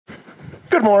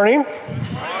Good morning.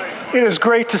 It is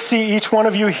great to see each one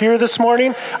of you here this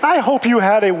morning. I hope you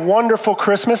had a wonderful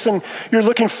Christmas and you're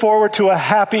looking forward to a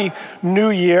happy new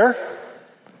year.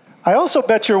 I also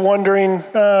bet you're wondering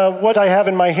what I have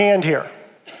in my hand here.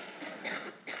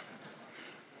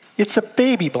 It's a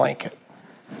baby blanket,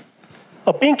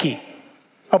 a binky,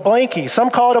 a blankie. Some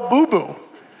call it a boo-boo,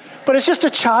 but it's just a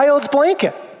child's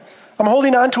blanket. I'm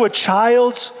holding on to a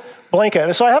child's blanket.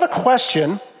 And so I have a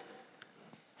question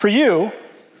for you.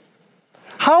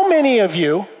 How many of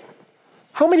you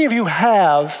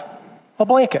have a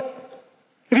blanket?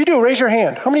 If you do, raise your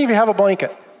hand. How many of you have a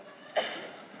blanket?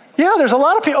 Yeah, there's a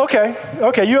lot of people.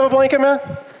 Okay, you have a blanket, man?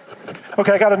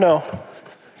 Okay, I gotta know.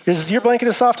 Is your blanket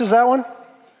as soft as that one?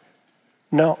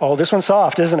 No. Oh, this one's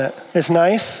soft, isn't it? It's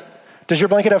nice. Does your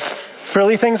blanket have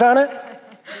frilly things on it?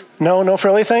 No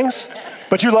frilly things?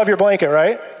 But you love your blanket,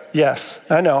 right? Yes,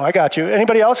 I know, I got you.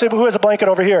 Anybody else who has a blanket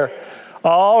over here?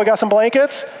 Oh, we got some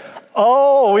blankets?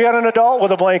 Oh, we got an adult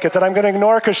with a blanket that I'm going to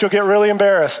ignore because she'll get really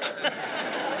embarrassed.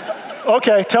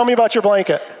 Okay, tell me about your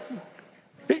blanket.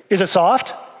 Is it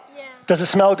soft? Yeah. Does it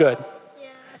smell good? Yeah.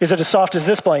 Is it as soft as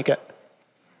this blanket?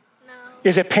 No.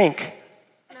 Is it pink?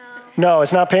 No. No,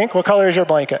 it's not pink. What color is your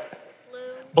blanket? Blue.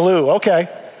 Blue, okay.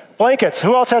 Blankets.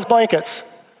 Who else has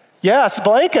blankets? Yes,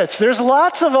 blankets. There's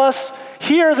lots of us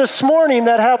here this morning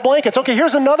that have blankets. Okay,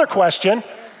 here's another question.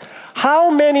 How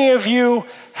many of you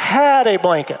had a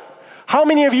blanket? How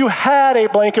many of you had a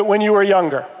blanket when you were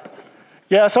younger?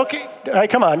 Yes, okay. All right,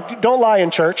 come on, don't lie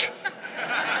in church.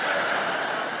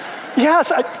 Yes,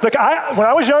 when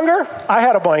I was younger, I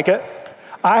had a blanket.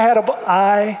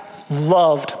 I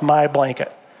loved my blanket.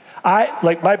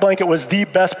 My blanket was the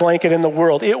best blanket in the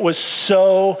world. It was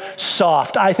so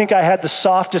soft. I think I had the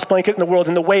softest blanket in the world.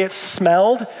 And the way it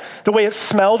smelled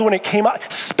when it came out,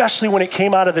 especially when it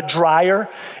came out of the dryer,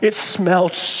 it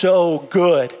smelled so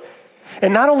good.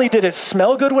 And not only did it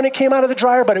smell good when it came out of the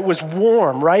dryer, but it was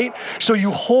warm, right? So you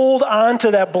hold on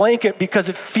to that blanket because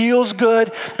it feels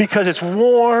good, because it's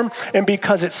warm, and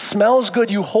because it smells good,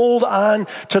 you hold on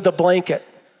to the blanket.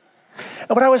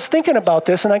 And when I was thinking about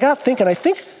this, and I got thinking, I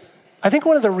think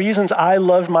one of the reasons I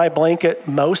love my blanket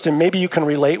most, and maybe you can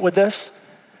relate with this,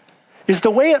 is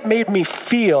the way it made me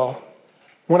feel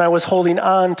when I was holding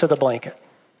on to the blanket.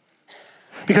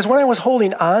 Because when I was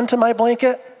holding on to my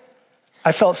blanket,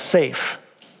 I felt safe.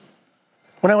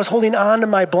 When I was holding on to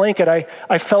my blanket,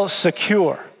 I felt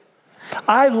secure.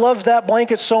 I loved that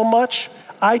blanket so much,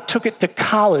 I took it to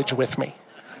college with me.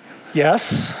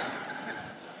 Yes,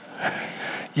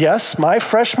 my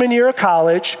freshman year of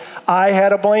college, I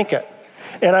had a blanket.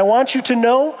 And I want you to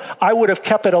know, I would have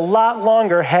kept it a lot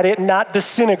longer had it not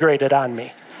disintegrated on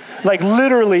me. Like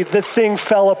literally, the thing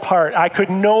fell apart. I could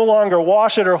no longer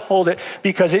wash it or hold it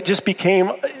because it just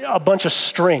became a bunch of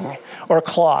string or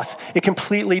cloth. It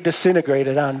completely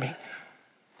disintegrated on me.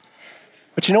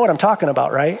 But you know what I'm talking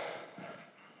about, right?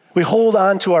 We hold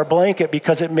on to our blanket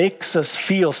because it makes us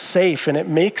feel safe and it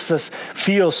makes us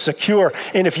feel secure.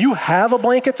 And if you have a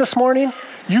blanket this morning,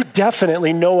 you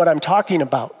definitely know what I'm talking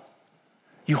about.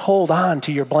 You hold on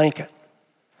to your blanket.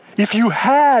 If you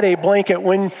had a blanket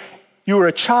when you were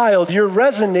a child, you're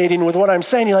resonating with what I'm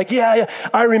saying. You're like, yeah,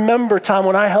 I remember, Tom,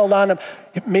 when I held on to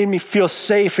it made me feel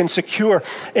safe and secure.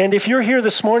 And if you're here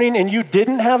this morning and you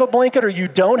didn't have a blanket or you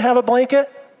don't have a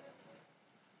blanket,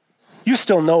 you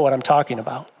still know what I'm talking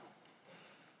about.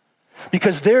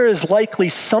 Because there is likely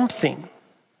something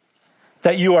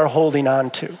that you are holding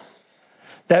on to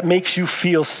that makes you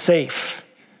feel safe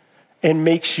and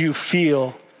makes you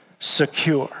feel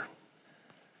secure.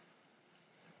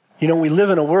 You know, we live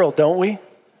in a world, don't we?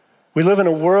 We live in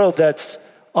a world that's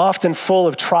often full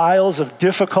of trials, of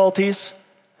difficulties.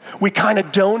 We kind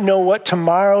of don't know what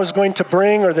tomorrow is going to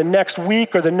bring, or the next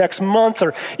week, or the next month,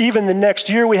 or even the next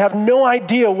year. We have no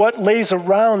idea what lays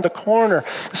around the corner.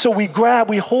 So we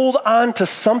hold on to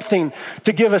something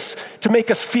to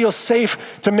make us feel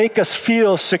safe, to make us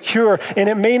feel secure. And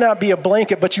it may not be a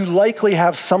blanket, but you likely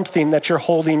have something that you're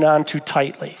holding on to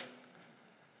tightly.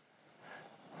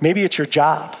 Maybe it's your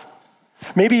job.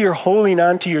 Maybe you're holding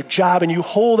on to your job and you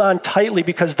hold on tightly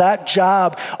because that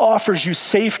job offers you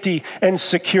safety and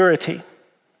security.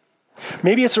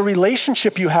 Maybe it's a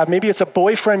relationship you have. Maybe it's a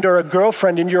boyfriend or a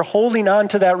girlfriend and you're holding on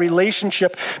to that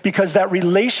relationship because that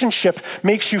relationship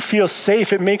makes you feel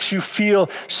safe. It makes you feel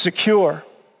secure.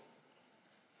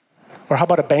 Or how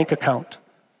about a bank account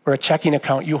or a checking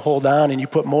account? You hold on and you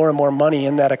put more and more money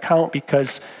in that account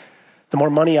because the more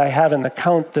money I have in the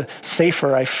account, the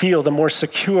safer I feel, the more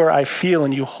secure I feel,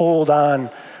 and you hold on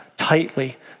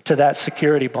tightly to that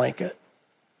security blanket.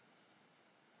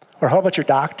 Or how about your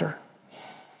doctor?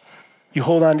 You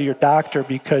hold on to your doctor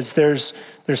because there's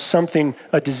something,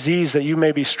 a disease that you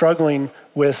may be struggling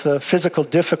with, a physical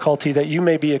difficulty that you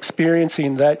may be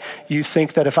experiencing, that you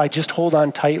think that if I just hold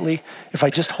on tightly, if I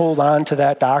just hold on to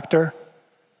that doctor,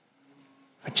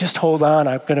 if I just hold on,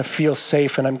 I'm going to feel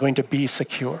safe and I'm going to be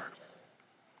secure.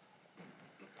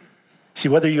 See,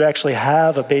 whether you actually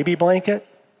have a baby blanket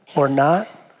or not,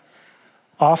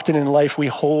 often in life we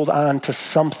hold on to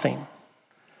something,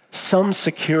 some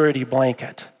security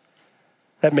blanket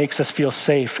that makes us feel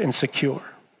safe and secure.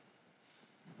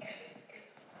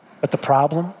 But the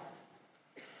problem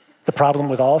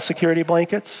with all security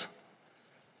blankets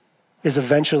is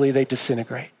eventually they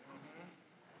disintegrate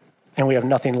and we have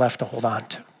nothing left to hold on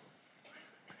to.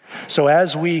 So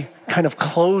as we kind of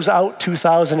close out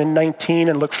 2019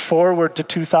 and look forward to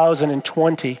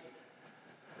 2020,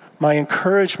 my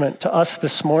encouragement to us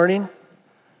this morning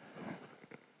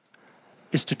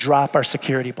is to drop our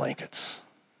security blankets,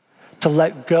 to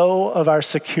let go of our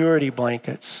security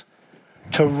blankets,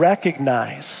 to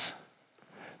recognize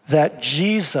that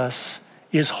Jesus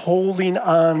is holding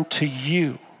on to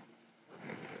you.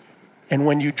 And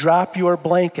when you drop your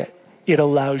blanket, it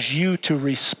allows you to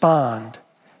respond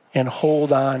and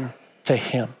hold on to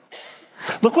him.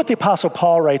 Look what the Apostle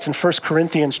Paul writes in 1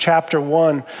 Corinthians chapter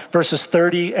 1, verses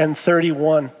 30 and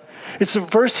 31. It's a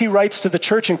verse he writes to the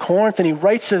church in Corinth, and he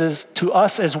writes it to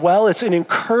us as well. It's an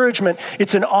encouragement.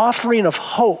 It's an offering of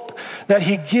hope that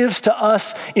he gives to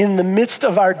us in the midst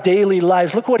of our daily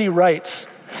lives. Look what he writes.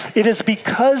 It is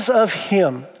because of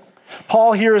him.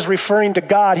 Paul here is referring to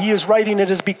God. He is writing,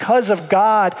 it is because of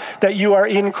God that you are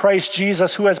in Christ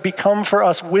Jesus, who has become for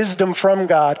us wisdom from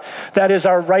God. That is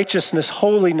our righteousness,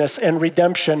 holiness, and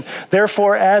redemption.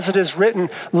 Therefore, as it is written,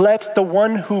 let the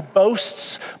one who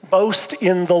boasts boast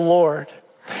in the Lord.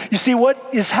 You see, what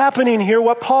is happening here,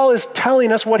 what Paul is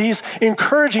telling us, what he's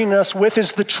encouraging us with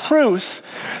is the truth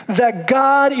that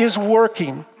God is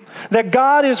working. That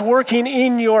God is working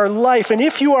in your life. And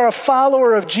if you are a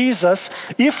follower of Jesus,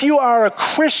 if you are a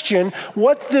Christian,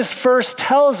 what this verse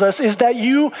tells us is that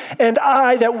you and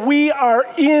I, that we are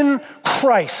in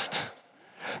Christ.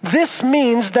 This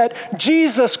means that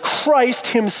Jesus Christ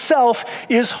himself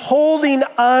is holding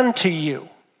on to you.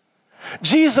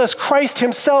 Jesus Christ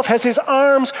himself has his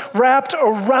arms wrapped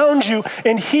around you,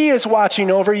 and he is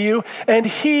watching over you, and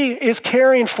he is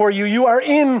caring for you. You are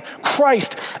in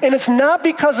Christ. And it's not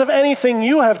because of anything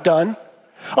you have done.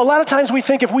 A lot of times we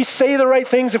think if we say the right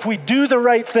things, if we do the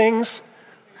right things,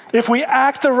 if we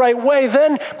act the right way,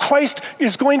 then Christ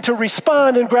is going to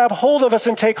respond and grab hold of us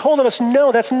and take hold of us.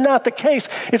 No, that's not the case.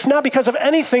 It's not because of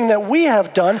anything that we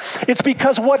have done. It's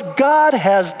because what God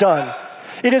has done.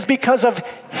 It is because of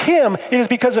him, it is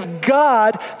because of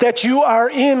God that you are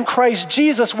in Christ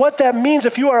Jesus. What that means,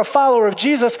 if you are a follower of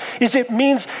Jesus, is it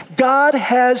means God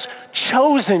has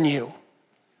chosen you.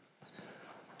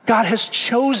 God has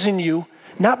chosen you,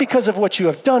 not because of what you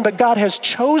have done, but God has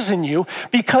chosen you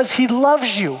because he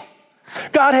loves you.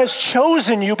 God has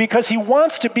chosen you because he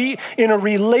wants to be in a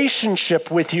relationship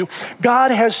with you.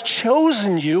 God has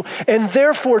chosen you, and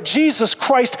therefore Jesus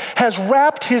Christ has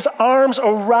wrapped his arms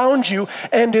around you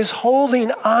and is holding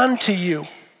on to you.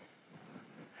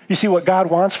 You see what God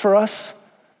wants for us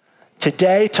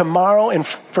today, tomorrow, and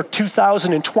for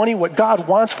 2020? What God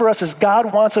wants for us is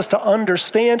God wants us to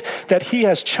understand that he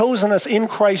has chosen us in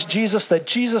Christ Jesus, that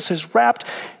Jesus has wrapped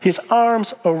his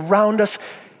arms around us,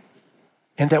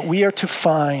 and that we are to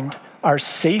find our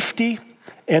safety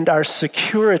and our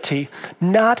security,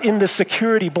 not in the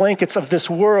security blankets of this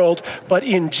world, but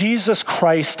in Jesus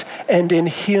Christ and in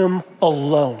him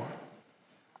alone.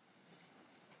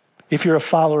 If you're a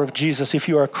follower of Jesus, if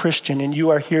you are a Christian and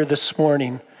you are here this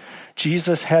morning,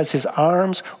 Jesus has his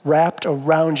arms wrapped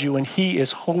around you and he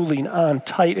is holding on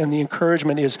tight. And the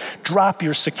encouragement is drop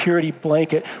your security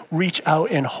blanket, reach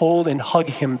out and hold and hug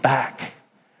him back.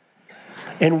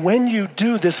 And when you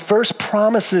do, this verse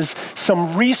promises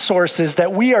some resources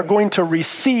that we are going to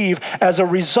receive as a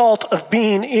result of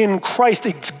being in Christ.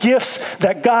 It's gifts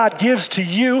that God gives to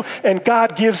you and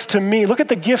God gives to me. Look at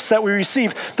the gifts that we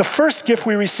receive. The first gift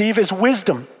we receive is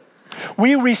wisdom.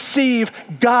 We receive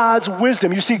God's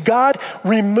wisdom. You see, God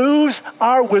removes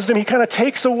our wisdom. He kind of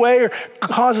takes away or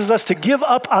causes us to give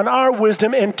up on our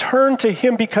wisdom and turn to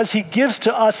him because he gives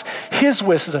to us his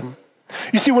wisdom.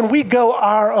 You see, when we go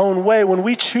our own way, when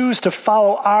we choose to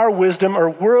follow our wisdom or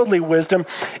worldly wisdom,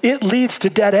 it leads to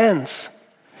dead ends.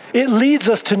 It leads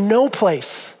us to no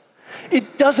place.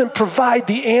 It doesn't provide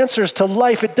the answers to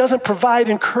life. It doesn't provide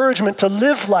encouragement to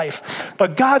live life.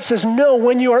 But God says, no,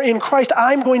 when you are in Christ,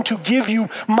 I'm going to give you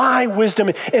my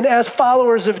wisdom. And as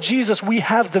followers of Jesus, we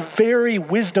have the very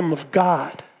wisdom of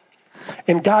God.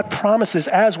 And God promises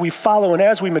as we follow and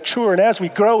as we mature and as we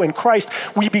grow in Christ,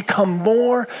 we become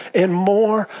more and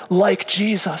more like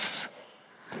Jesus.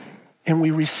 And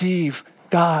we receive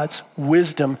God's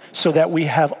wisdom so that we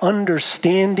have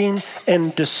understanding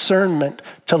and discernment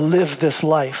to live this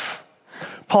life.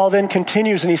 Paul then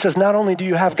continues and he says, not only do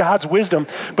you have God's wisdom,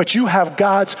 but you have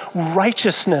God's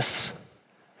righteousness.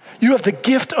 You have the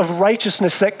gift of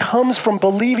righteousness that comes from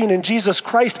believing in Jesus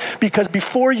Christ, because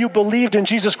before you believed in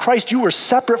Jesus Christ, you were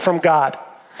separate from God.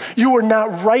 You were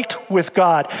not right with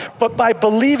God. But by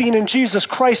believing in Jesus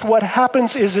Christ, what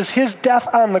happens is his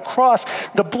death on the cross,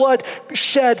 the blood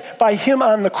shed by him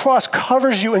on the cross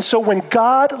covers you. And so when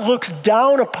God looks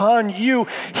down upon you,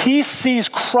 he sees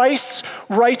Christ's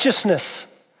righteousness.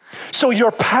 So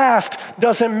your past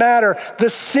doesn't matter. The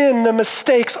sin, the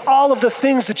mistakes, all of the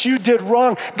things that you did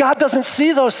wrong, God doesn't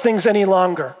see those things any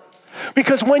longer.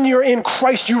 Because when you're in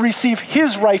Christ, you receive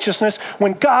his righteousness.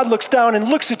 When God looks down and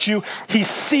looks at you, he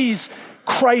sees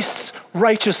Christ's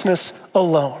righteousness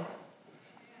alone.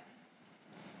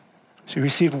 So you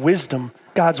receive wisdom,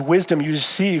 God's wisdom. You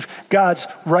receive God's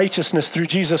righteousness through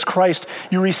Jesus Christ.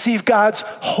 You receive God's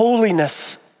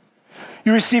holiness.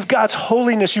 You receive God's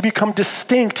holiness. You become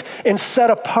distinct and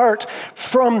set apart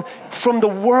from the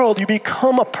world. You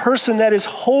become a person that is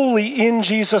holy in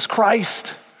Jesus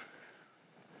Christ.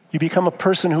 You become a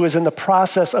person who is in the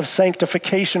process of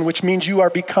sanctification, which means you are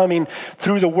becoming,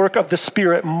 through the work of the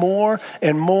Spirit, more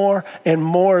and more and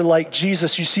more like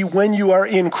Jesus. You see, when you are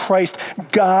in Christ,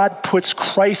 God puts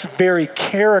Christ's very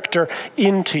character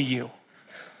into you.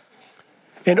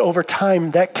 And over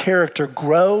time, that character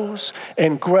grows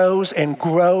and grows and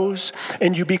grows,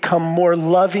 and you become more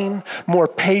loving, more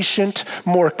patient,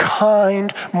 more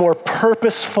kind, more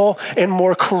purposeful, and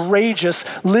more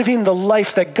courageous, living the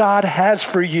life that God has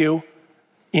for you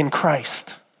in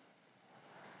Christ.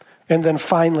 And then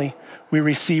finally, we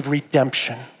receive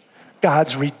redemption.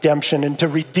 God's redemption. And to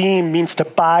redeem means to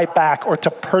buy back or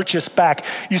to purchase back.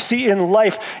 You see, in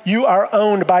life, you are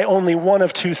owned by only one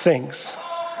of two things.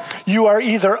 You are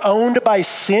either owned by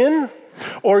sin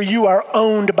or you are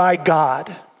owned by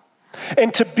God.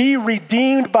 And to be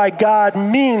redeemed by God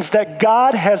means that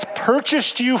God has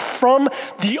purchased you from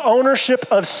the ownership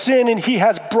of sin, and he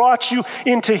has brought you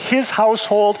into his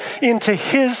household, into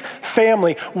his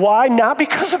family. Why? Not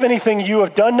because of anything you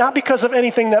have done, not because of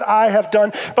anything that I have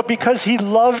done, but because he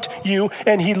loved you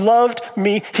and he loved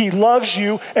me. He loves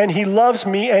you and he loves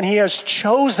me, and he has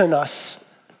chosen us.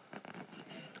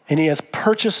 And he has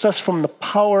purchased us from the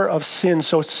power of sin,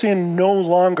 so sin no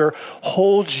longer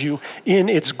holds you in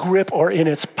its grip or in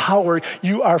its power.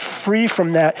 You are free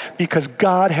from that because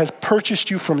God has purchased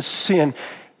you from sin.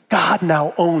 God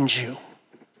now owns you.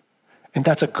 And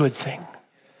that's a good thing,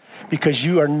 because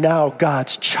you are now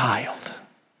God's child.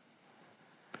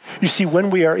 You see,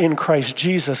 when we are in Christ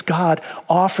Jesus, God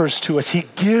offers to us, he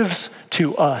gives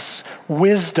to us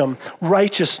wisdom,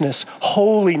 righteousness,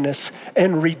 holiness,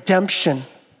 and redemption.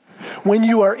 When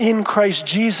you are in Christ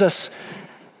Jesus,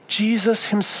 Jesus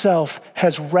himself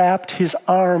has wrapped his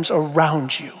arms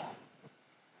around you.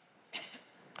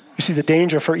 You see, the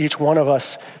danger for each one of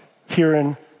us here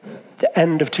in the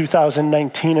end of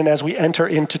 2019 and as we enter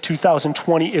into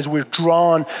 2020 is we're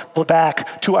drawn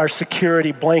back to our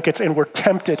security blankets, and we're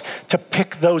tempted to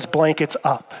pick those blankets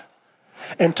up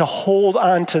and to hold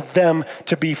on to them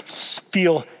to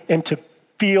feel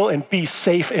and be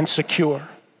safe and secure.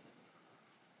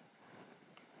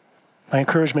 My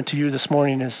encouragement to you this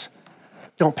morning is,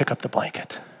 don't pick up the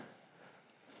blanket.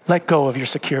 Let go of your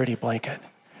security blanket.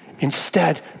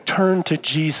 Instead, turn to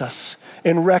Jesus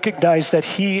and recognize that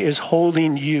he is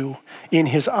holding you in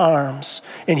his arms,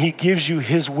 and he gives you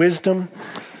his wisdom,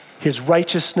 his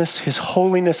righteousness, his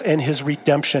holiness, and his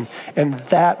redemption. And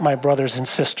that, my brothers and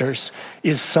sisters,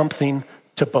 is something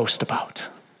to boast about.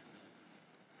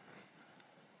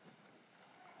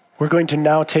 We're going to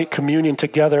now take communion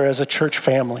together as a church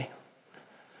family.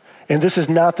 And this is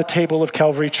not the table of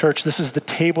Calvary Church. This is the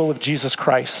table of Jesus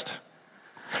Christ.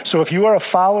 So if you are a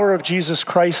follower of Jesus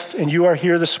Christ and you are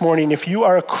here this morning, if you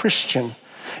are a Christian,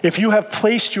 if you have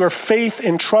placed your faith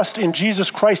and trust in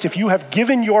Jesus Christ, if you have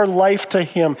given your life to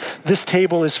him, this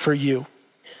table is for you.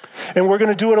 And we're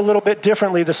going to do it a little bit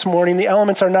differently this morning. The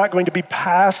elements are not going to be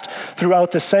passed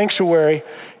throughout the sanctuary.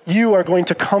 You are going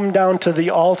to come down to the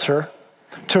altar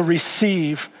to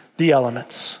receive the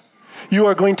elements. You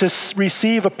are going to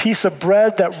receive a piece of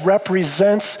bread that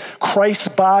represents Christ's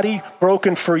body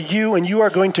broken for you, and you are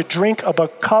going to drink of a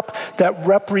cup that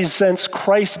represents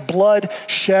Christ's blood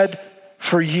shed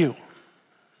for you.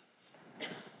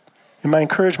 And my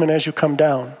encouragement as you come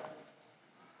down,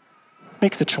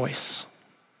 make the choice.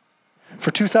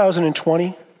 For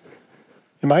 2020,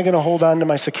 am I going to hold on to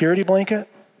my security blanket?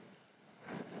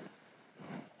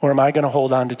 Or am I going to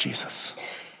hold on to Jesus?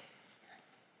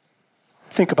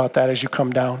 Think about that as you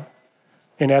come down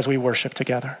and as we worship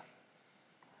together.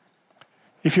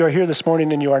 If you are here this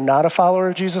morning and you are not a follower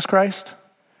of Jesus Christ,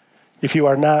 if you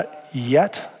are not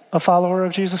yet a follower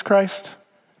of Jesus Christ,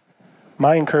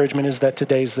 my encouragement is that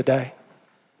today's the day.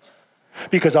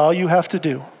 Because all you have to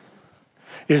do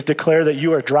is declare that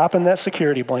you are dropping that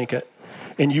security blanket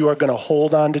and you are going to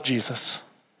hold on to Jesus.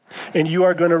 And you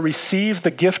are going to receive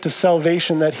the gift of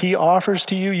salvation that he offers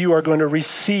to you. You are going to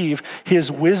receive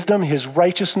his wisdom, his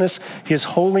righteousness, his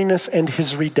holiness, and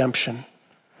his redemption.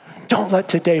 Don't let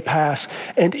today pass.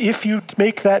 And if you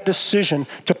make that decision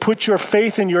to put your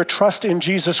faith and your trust in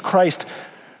Jesus Christ,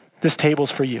 this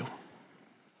table's for you.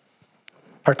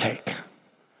 Partake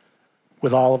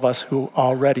with all of us who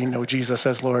already know Jesus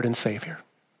as Lord and Savior.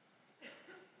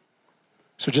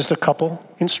 So just a couple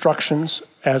instructions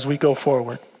as we go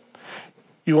forward.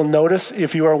 You will notice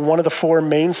if you are in one of the four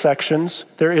main sections,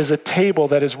 there is a table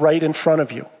that is right in front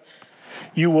of you.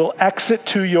 You will exit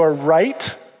to your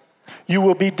right. You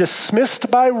will be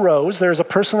dismissed by rows. There's a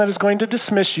person that is going to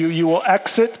dismiss you. You will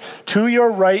exit to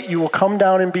your right. You will come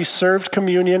down and be served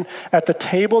communion at the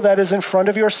table that is in front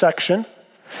of your section.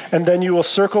 And then you will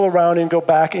circle around and go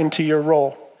back into your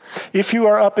row. If you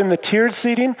are up in the tiered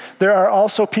seating, there are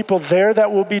also people there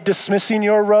that will be dismissing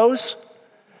your rows.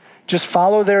 Just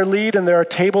follow their lead, and there are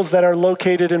tables that are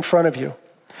located in front of you.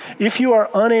 If you are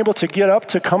unable to get up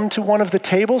to come to one of the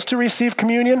tables to receive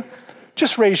communion,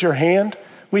 just raise your hand.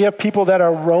 We have people that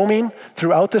are roaming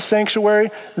throughout the sanctuary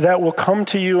that will come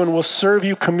to you and will serve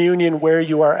you communion where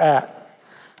you are at.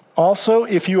 Also,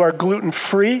 if you are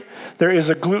gluten-free, there is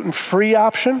a gluten-free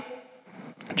option.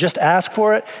 Just ask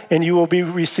for it, and you will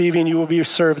be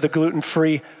served the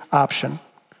gluten-free option.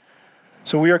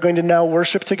 So we are going to now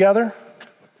worship together.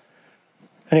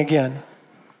 And again,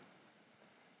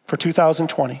 for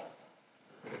 2020,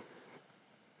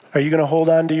 are you going to hold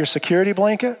on to your security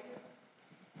blanket?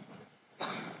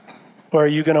 Or are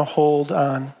you going to hold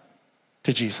on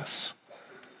to Jesus?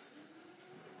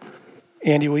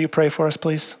 Andy, will you pray for us,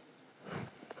 please?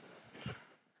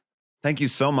 Thank you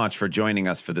so much for joining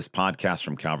us for this podcast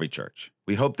from Calvary Church.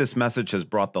 We hope this message has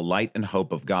brought the light and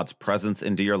hope of God's presence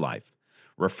into your life,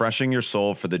 refreshing your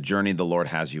soul for the journey the Lord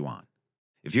has you on.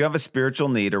 If you have a spiritual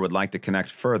need or would like to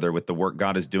connect further with the work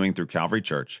God is doing through Calvary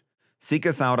Church, seek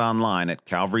us out online at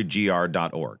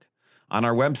calvarygr.org. On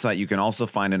our website, you can also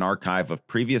find an archive of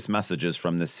previous messages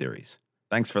from this series.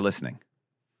 Thanks for listening.